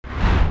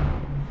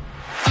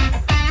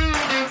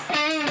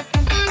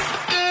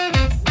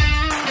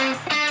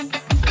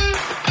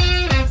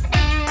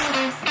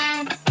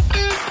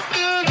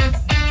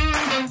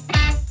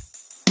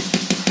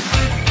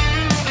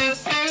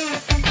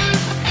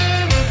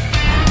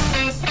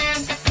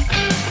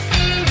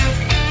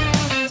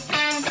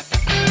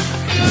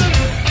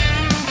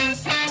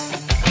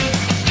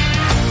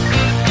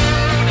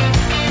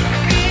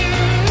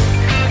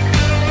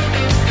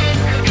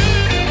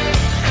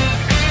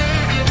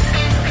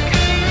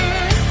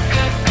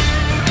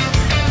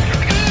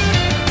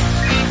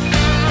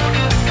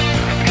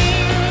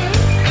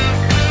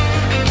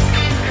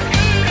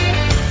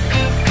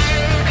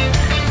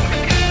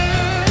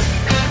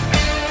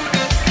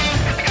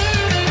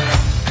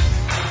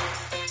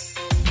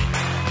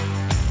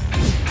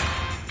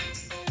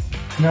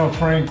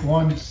Frank,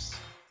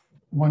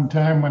 one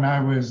time when I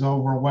was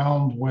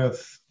overwhelmed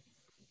with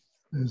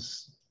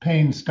this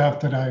pain stuff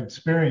that I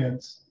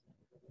experienced,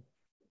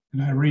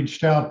 and I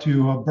reached out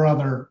to a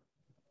brother,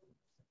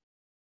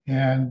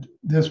 and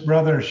this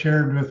brother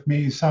shared with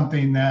me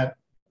something that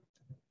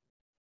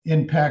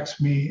impacts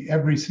me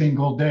every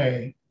single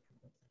day.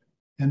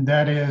 And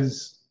that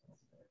is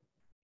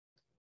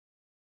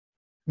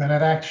that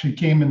it actually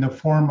came in the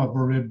form of a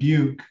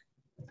rebuke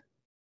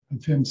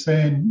of him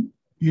saying,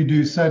 "You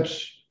do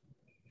such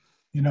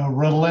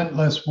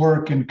relentless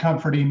work in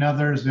comforting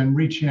others and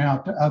reaching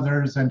out to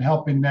others and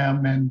helping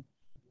them."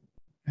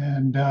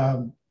 And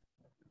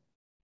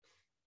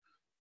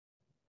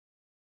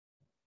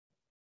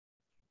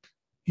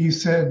he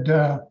said,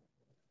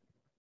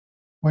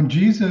 when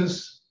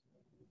Jesus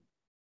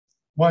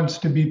wants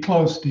to be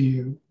close to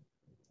you,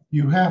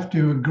 you have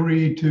to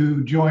agree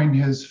to join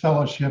his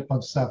fellowship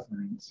of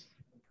sufferings.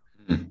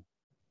 Mm-hmm.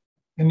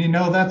 And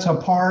that's a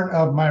part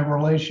of my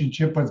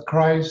relationship with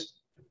Christ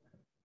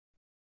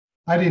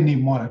I didn't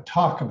even want to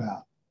talk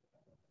about.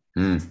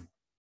 Mm.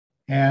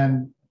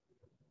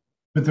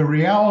 But the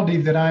reality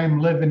that I'm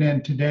living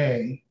in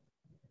today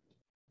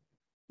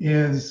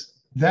is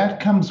that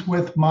comes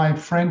with my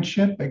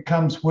friendship. It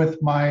comes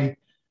with my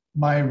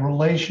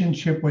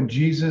relationship with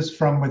Jesus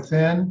from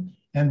within.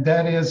 And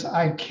that is,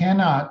 I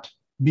cannot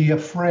be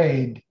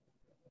afraid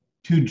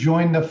to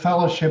join the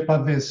fellowship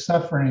of his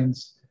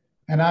sufferings.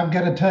 And I've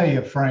got to tell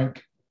you,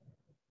 Frank,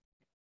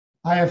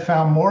 I have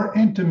found more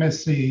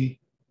intimacy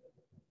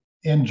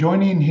in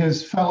joining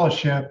his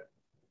fellowship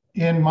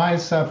in my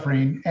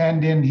suffering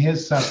and in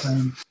his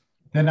suffering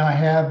than I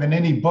have in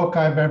any book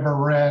I've ever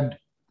read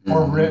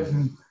or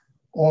written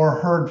or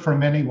heard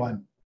from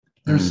anyone.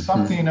 There's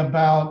something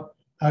about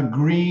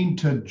agreeing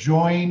to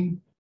join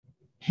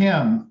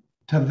him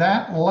to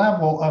that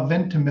level of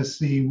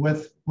intimacy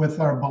with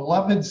our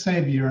beloved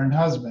Savior and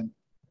husband,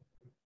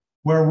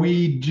 where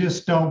we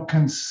just don't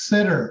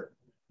consider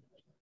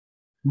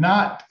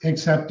not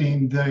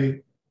accepting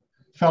the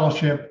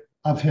fellowship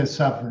of his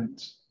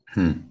sufferings.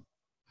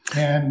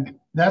 And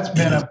that's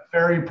been a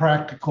very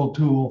practical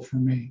tool for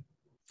me.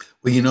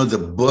 Well, the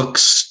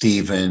books,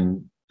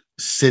 Stephen,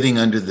 sitting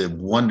under the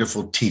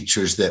wonderful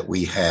teachers that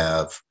we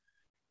have,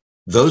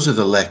 those are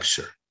the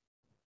lecture.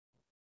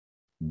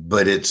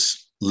 But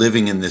it's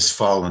living in this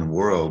fallen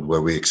world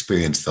where we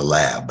experience the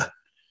lab.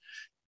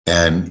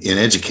 And in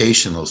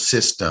educational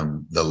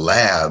system, the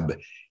lab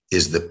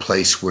is the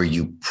place where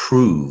you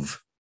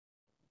prove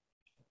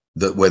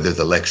whether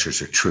the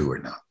lectures are true or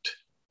not.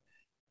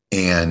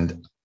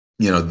 And,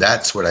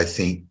 that's what I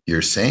think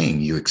you're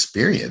saying you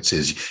experience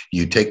is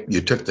you took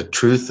the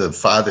truth of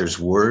Father's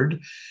word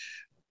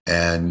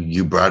and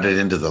you brought it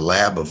into the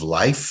lab of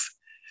life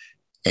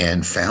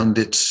and found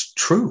it's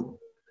true.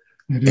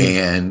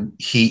 And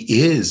he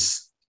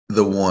is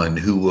the one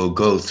who will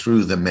go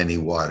through the many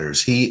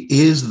waters. He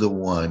is the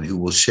one who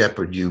will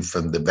shepherd you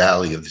from the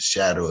valley of the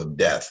shadow of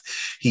death.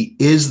 He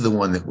is the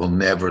one that will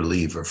never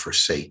leave or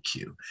forsake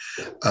you.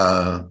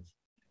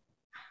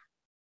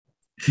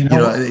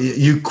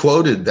 You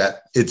quoted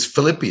that it's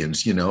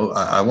Philippians,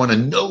 I want to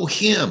know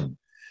him,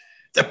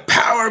 the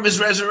power of his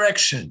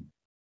resurrection.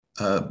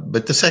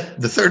 But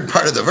the third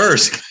part of the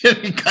verse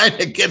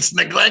kind of gets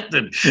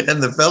neglected,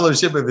 and the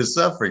fellowship of his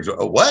sufferings.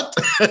 What?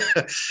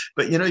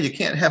 But you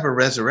can't have a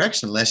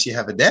resurrection unless you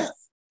have a death.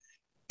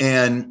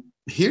 And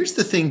here's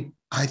the thing.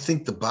 I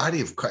think the body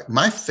of Christ,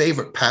 my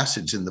favorite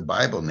passage in the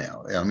Bible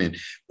now. I mean,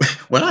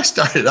 when I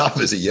started off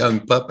as a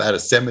young pup out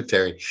of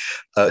seminary,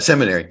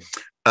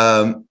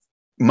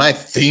 my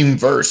theme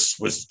verse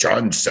was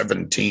John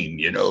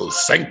 17,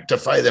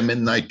 sanctify them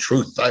in thy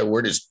truth. Thy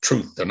word is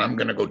truth. And I'm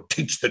going to go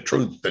teach the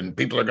truth and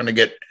people are going to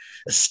get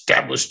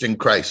established in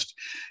Christ.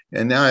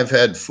 And now I've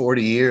had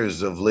 40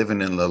 years of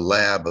living in the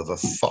lab of a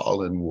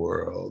fallen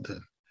world.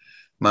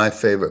 My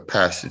favorite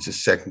passage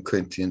is 2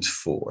 Corinthians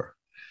 4.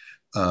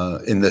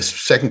 In the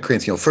 2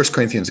 Corinthians, 1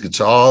 Corinthians gets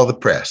all the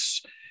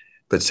press,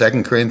 but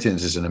 2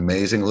 Corinthians is an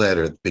amazing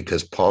letter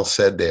because Paul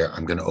said there,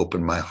 I'm going to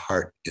open my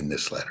heart in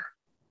this letter.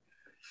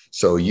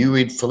 So you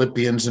read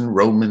Philippians and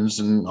Romans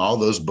and all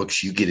those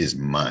books, you get his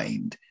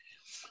mind.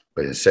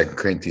 But in 2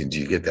 Corinthians,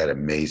 you get that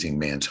amazing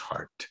man's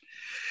heart.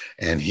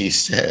 And he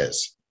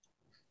says,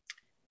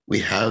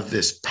 we have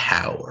this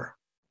power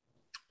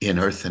in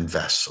earthen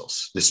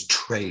vessels, this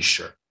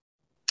treasure,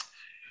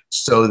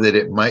 so that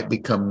it might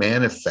become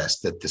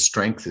manifest that the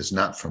strength is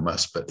not from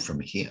us, but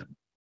from him.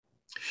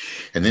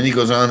 And then he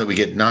goes on that we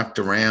get knocked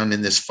around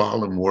in this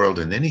fallen world.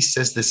 And then he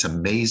says this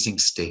amazing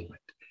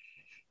statement,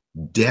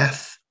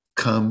 death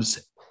comes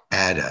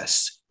at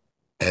us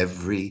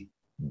every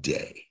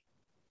day.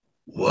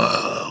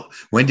 Whoa.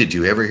 When did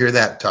you ever hear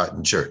that taught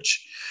in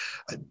church?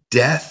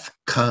 Death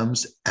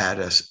comes at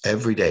us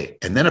every day.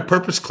 And then a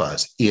purpose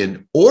clause,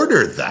 in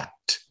order that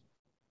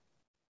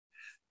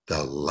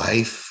the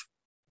life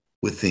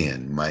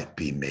within might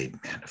be made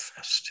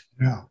manifest.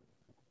 Yeah.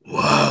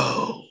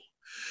 Whoa.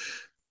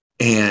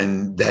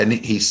 And then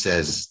he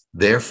says,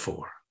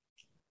 therefore,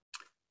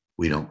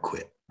 we don't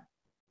quit.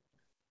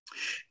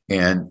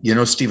 And,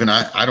 Stephen,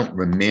 I don't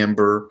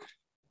remember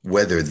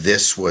whether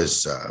this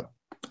was a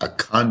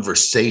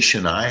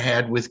conversation I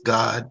had with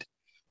God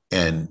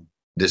and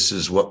this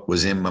is what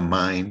was in my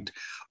mind,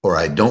 or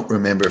I don't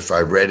remember if I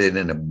read it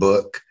in a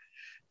book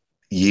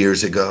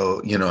years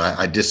ago.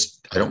 I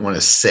don't want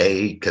to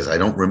say because I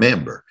don't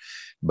remember,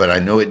 but I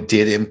know it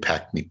did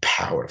impact me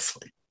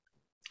powerfully.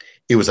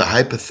 It was a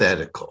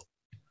hypothetical.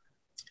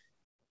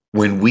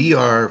 When we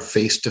are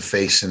face to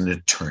face in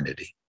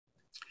eternity,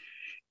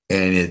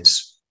 and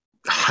it's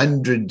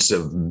hundreds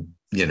of,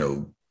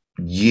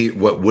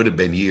 what would have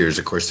been years.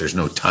 Of course, there's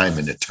no time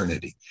in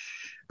eternity,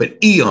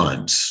 but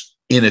eons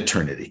in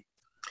eternity.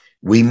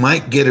 We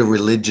might get a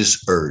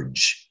religious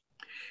urge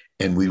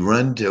and we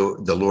run to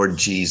the Lord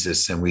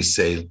Jesus and we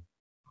say,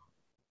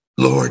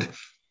 Lord,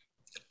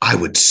 I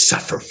would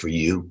suffer for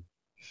you.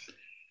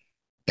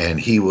 And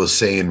he will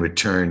say in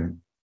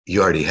return,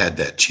 you already had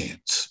that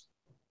chance.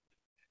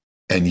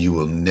 And you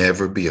will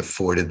never be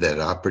afforded that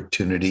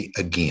opportunity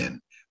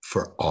again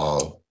for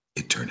all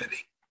eternity.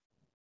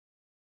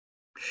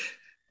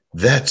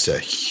 That's a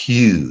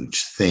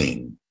huge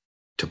thing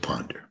to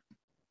ponder.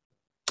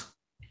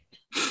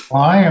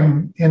 Well, I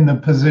am in the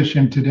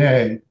position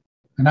today,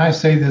 and I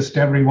say this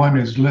to everyone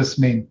who's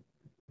listening.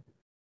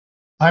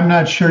 I'm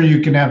not sure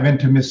you can have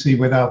intimacy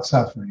without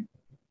suffering.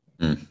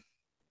 Mm.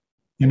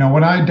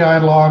 When I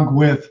dialogue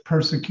with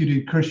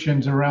persecuted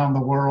Christians around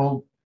the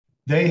world,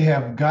 they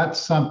have got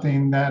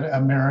something that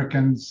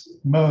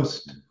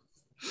most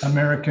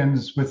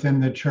Americans within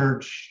the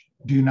church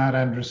do not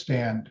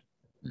understand.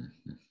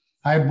 Mm-hmm.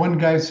 I had one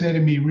guy say to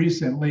me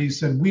recently, he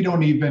said, we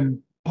don't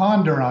even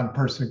ponder on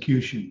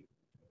persecution.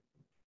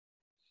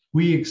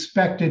 We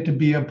expect it to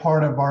be a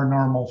part of our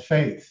normal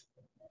faith.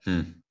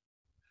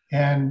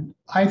 And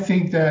I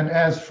think that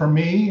as for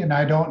me, and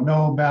I don't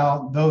know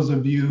about those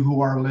of you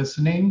who are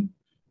listening,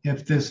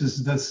 if this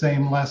is the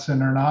same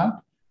lesson or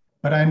not,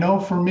 but I know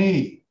for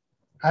me,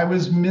 I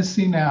was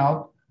missing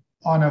out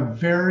on a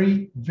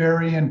very,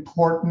 very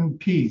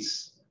important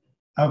piece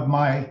of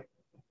my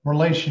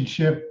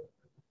relationship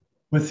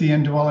with the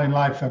indwelling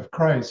life of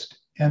Christ.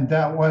 And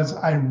that was,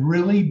 I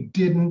really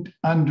didn't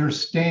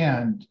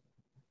understand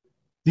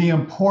the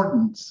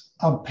importance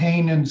of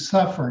pain and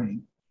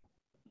suffering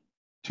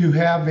to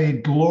have a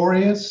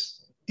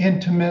glorious,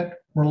 intimate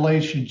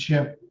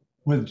relationship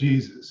with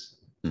Jesus.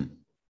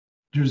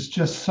 There's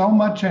just so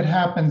much that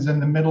happens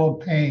in the middle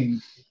of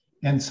pain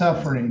and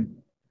suffering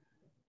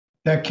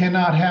that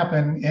cannot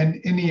happen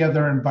in any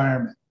other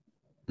environment.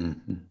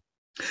 Mm-hmm.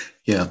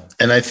 Yeah.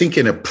 And I think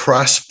in a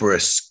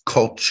prosperous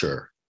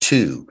culture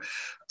too,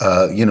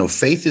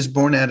 faith is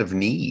born out of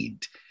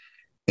need.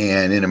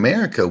 And in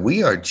America,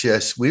 we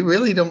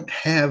really don't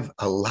have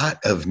a lot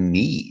of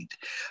need.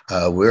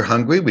 We're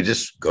hungry, we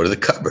just go to the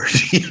cupboard,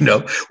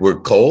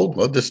 we're cold,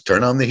 well, just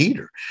turn on the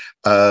heater.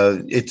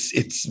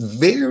 It's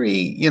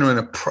very, in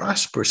a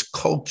prosperous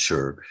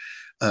culture,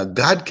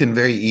 God can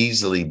very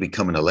easily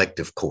become an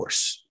elective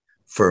course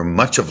for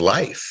much of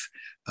life.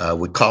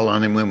 We call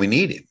on him when we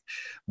need him.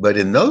 But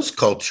in those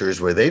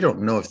cultures where they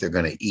don't know if they're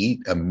going to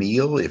eat a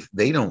meal, if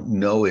they don't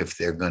know if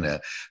they're going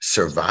to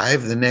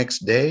survive the next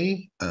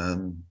day,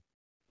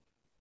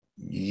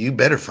 you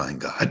better find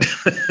God.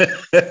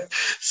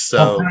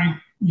 So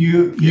Frank,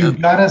 you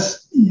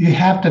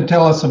have to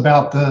tell us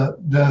about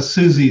the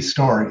Susie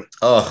story.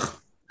 Oh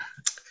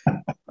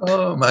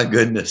my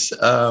goodness.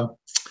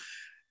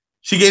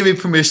 She gave me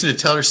permission to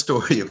tell her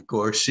story, of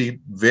course. She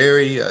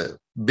very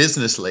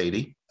business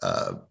lady,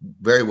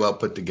 very well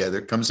put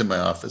together, comes in my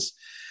office,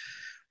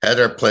 had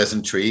our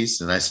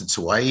pleasantries. And I said,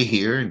 so why are you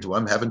here? And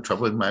I'm having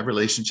trouble in my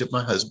relationship with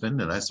my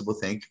husband. And I said, well,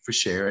 thank you for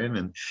sharing.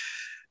 And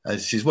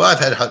she's, well, I've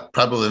had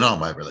trouble in all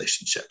my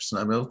relationships. And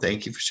I'm, well,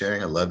 thank you for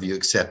sharing. I love you,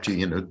 accept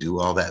you, do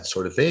all that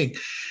sort of thing.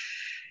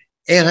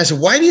 And I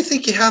said, why do you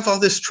think you have all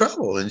this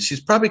trouble? And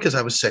she's, probably because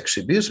I was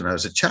sexually abused when I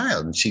was a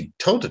child. And she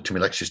told it to me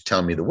like she was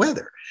telling me the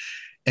weather.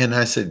 And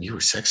I said, you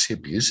were sexually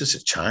abused as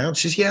a child?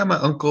 She said, yeah, my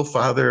uncle,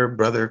 father,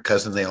 brother,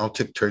 cousin, they all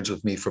took turns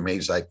with me from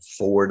age like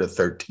 4 to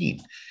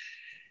 13.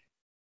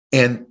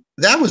 And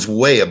that was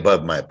way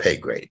above my pay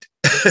grade.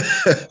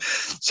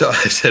 So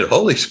I said,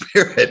 Holy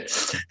Spirit,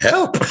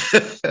 help.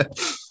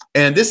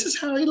 And this is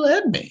how he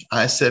led me.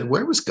 I said,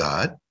 where was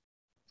God?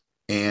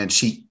 And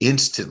she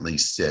instantly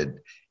said,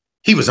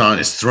 he was on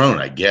his throne,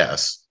 I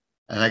guess.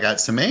 And I got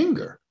some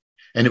anger.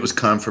 And it was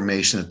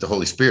confirmation that the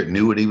Holy Spirit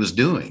knew what he was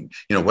doing.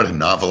 What a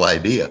novel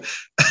idea.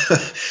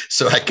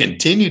 So I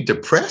continued to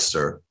press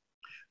her.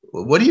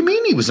 What do you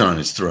mean he was on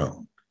his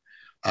throne?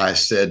 I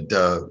said,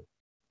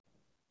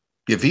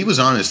 if he was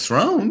on his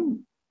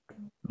throne,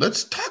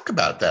 let's talk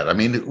about that. I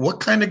mean, what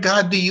kind of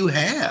God do you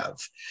have?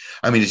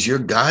 I mean, is your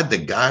God the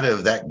God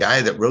of that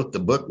guy that wrote the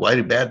book, Why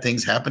Do Bad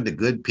Things Happen to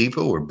Good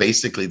People? Where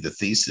basically the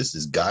thesis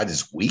is God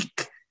is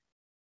weak?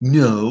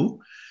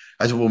 No.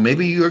 I said, well,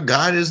 maybe your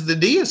God is the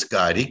deist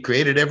God. He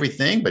created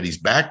everything, but he's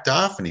backed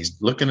off and he's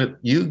looking at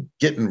you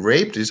getting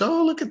raped. He's,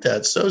 oh, look at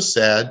that. So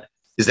sad.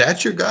 Is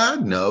that your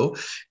God? No.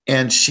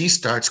 And she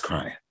starts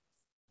crying.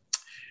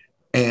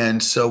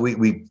 And so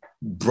we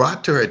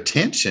brought to her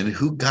attention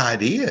who God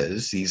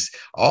is. He's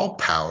all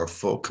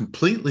powerful,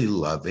 completely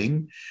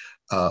loving,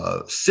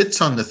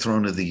 sits on the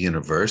throne of the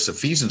universe.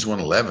 Ephesians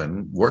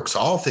 1:11 works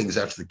all things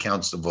after the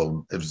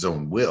counsel of his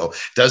own will,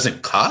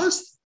 doesn't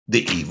cause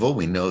the evil.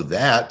 We know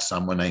that.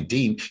 Psalm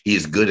 119, he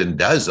is good and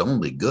does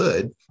only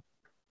good.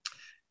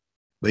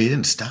 But he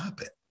didn't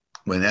stop it.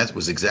 When that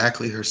was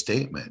exactly her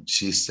statement,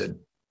 she said,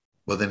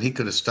 well, then he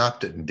could have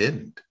stopped it and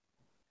didn't.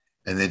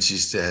 And then she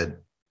said,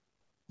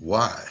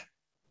 why?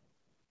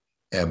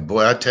 And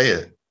boy, I tell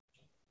you,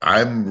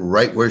 I'm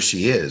right where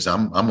she is.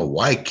 I'm a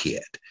why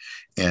kid.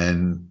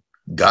 And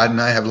God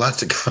and I have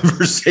lots of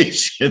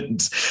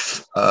conversations.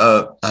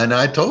 And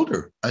I told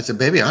her, I said,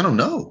 baby, I don't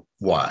know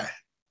why,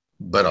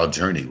 but I'll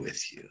journey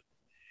with you.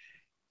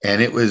 And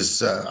it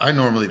was, I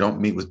normally don't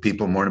meet with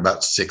people more than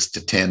about 6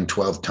 to 10,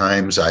 12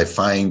 times. I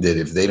find that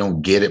if they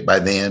don't get it by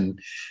then,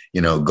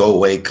 go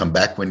away, come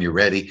back when you're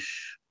ready.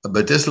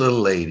 But this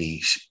little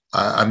lady,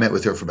 I met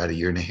with her for about a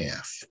year and a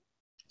half.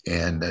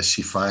 And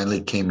she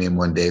finally came in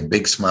one day, a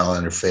big smile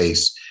on her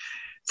face.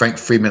 Frank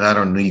Friedman, I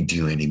don't need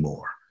you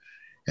anymore.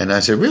 And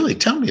I said, really?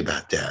 Tell me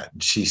about that.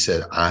 And she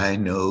said, I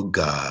know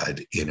God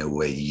in a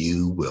way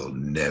you will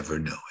never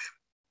know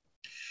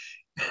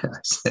him. And I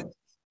said,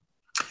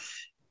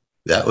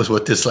 that was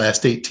what this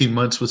last 18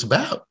 months was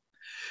about.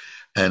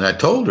 And I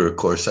told her, of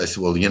course, I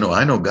said, well,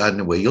 I know God in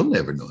a way you'll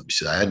never know him.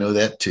 She said, I know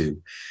that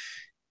too.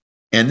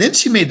 And then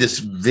she made this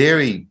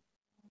very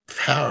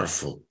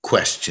powerful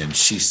question.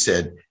 She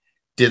said,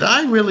 did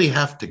I really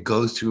have to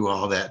go through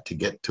all that to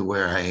get to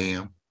where I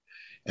am?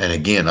 And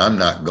again, I'm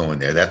not going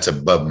there. That's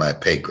above my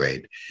pay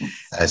grade.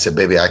 I said,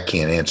 baby, I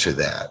can't answer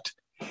that.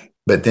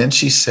 But then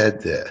she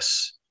said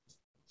this,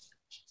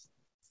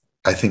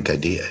 I think I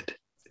did.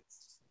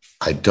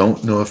 I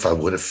don't know if I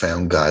would have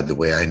found God the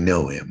way I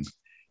know him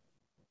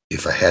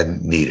if I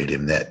hadn't needed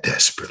him that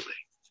desperately.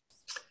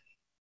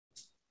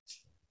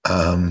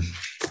 I'm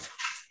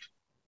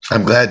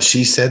glad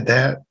she said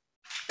that,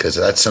 because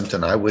that's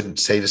something I wouldn't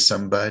say to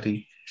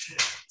somebody.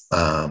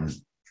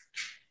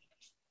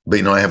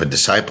 But, I have a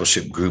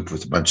discipleship group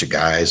with a bunch of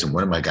guys. And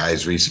one of my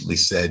guys recently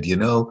said,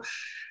 to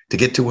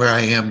get to where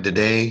I am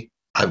today,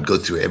 I would go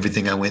through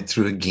everything I went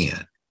through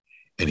again.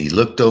 And he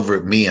looked over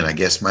at me, and I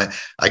guess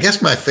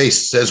my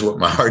face says what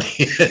my heart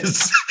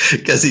is,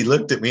 because he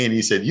looked at me and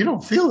he said, you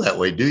don't feel that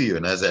way, do you?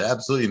 And I said,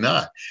 absolutely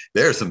not.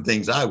 There are some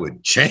things I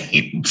would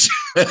change,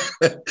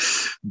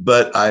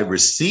 but I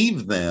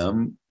received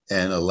them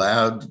and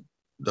allowed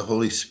the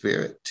Holy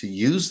Spirit to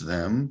use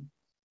them.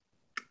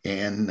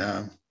 And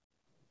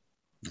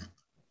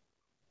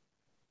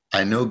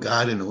I know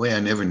God in a way I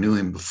never knew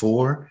him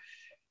before,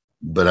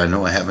 but I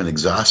know I haven't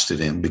exhausted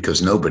him,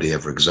 because nobody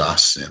ever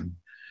exhausts him.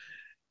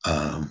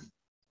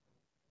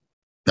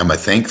 Am I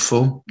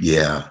thankful?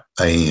 Yeah,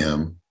 I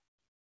am.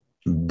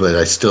 But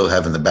I still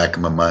have in the back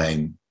of my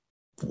mind,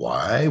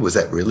 why? Was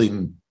that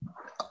really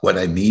what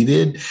I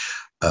needed?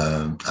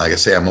 Like I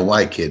say, I'm a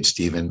why kid,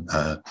 Stephen.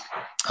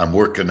 I'm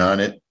working on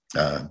it.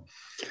 God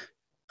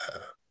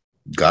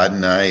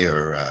and I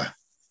are,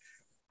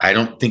 I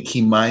don't think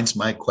he minds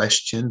my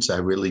questions. I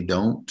really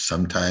don't.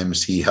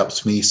 Sometimes he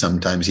helps me.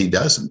 Sometimes he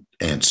doesn't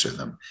answer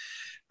them.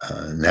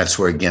 And that's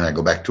where, again, I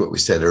go back to what we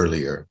said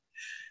earlier.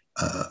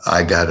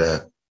 I got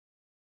to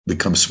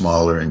become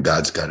smaller, and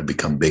God's got to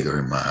become bigger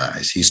in my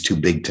eyes. He's too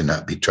big to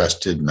not be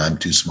trusted, and I'm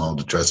too small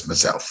to trust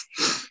myself.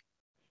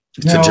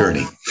 It's a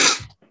journey.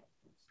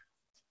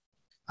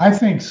 I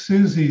think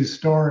Susie's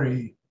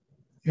story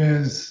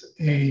is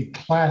a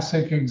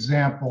classic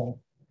example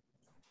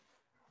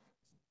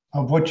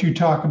of what you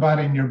talk about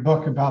in your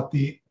book about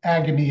the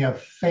agony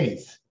of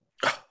faith.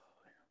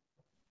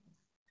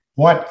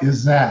 What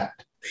is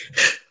that?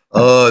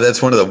 Oh,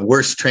 that's one of the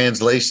worst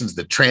translations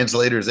the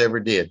translators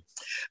ever did.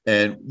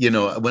 And,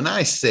 when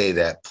I say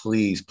that,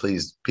 please,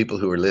 people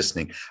who are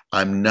listening,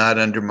 I'm not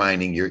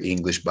undermining your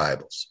English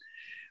Bibles,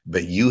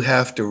 but you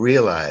have to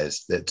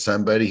realize that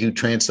somebody who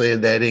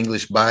translated that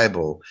English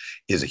Bible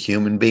is a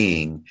human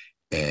being,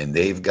 and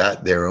they've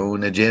got their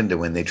own agenda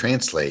when they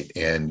translate.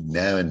 And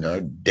now in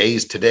our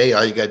days today,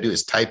 all you got to do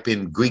is type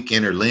in Greek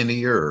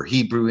interlinear or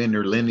Hebrew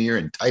interlinear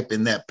and type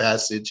in that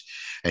passage,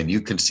 and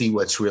you can see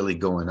what's really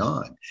going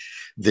on.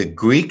 The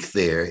Greek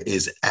there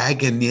is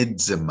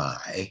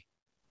agonizomai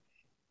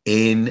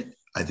in,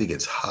 I think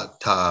it's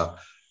hata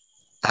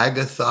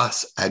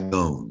agathos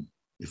agon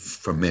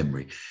from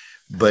memory,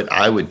 but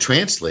I would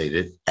translate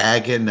it,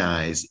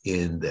 agonize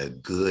in the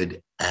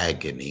good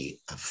agony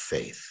of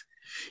faith.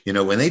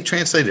 When they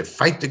translate it,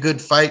 fight the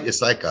good fight,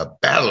 it's like a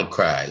battle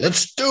cry.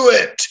 Let's do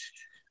it.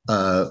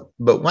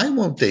 But why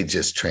won't they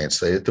just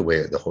translate it the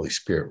way the Holy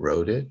Spirit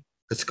wrote it?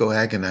 Let's go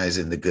agonize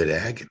in the good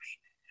agony.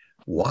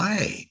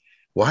 Why?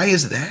 Why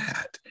is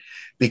that?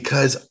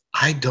 Because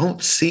I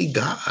don't see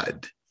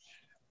God,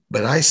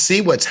 but I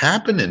see what's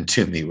happening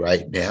to me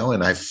right now,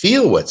 and I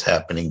feel what's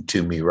happening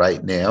to me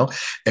right now.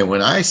 And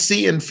when I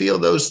see and feel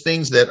those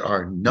things that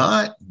are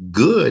not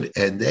good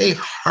and they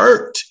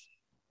hurt,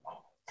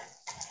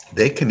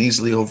 they can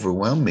easily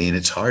overwhelm me, and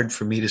it's hard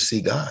for me to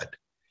see God.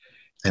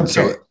 And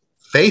so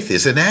Faith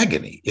is an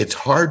agony. It's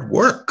hard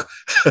work.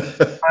 All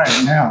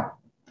right, now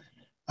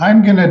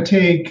I'm going to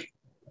take,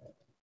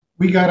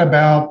 we got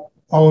about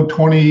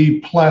 20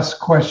 plus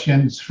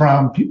questions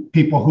from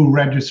people who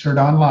registered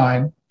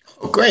online.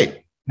 Oh,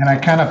 great. And I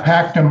kind of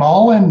packed them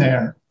all in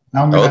there.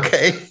 Now I'm going to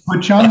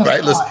put you on the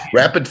spot. Let's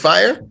rapid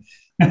fire.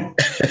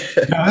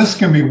 Now this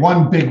can be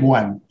one big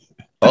one.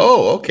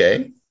 Oh,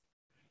 okay.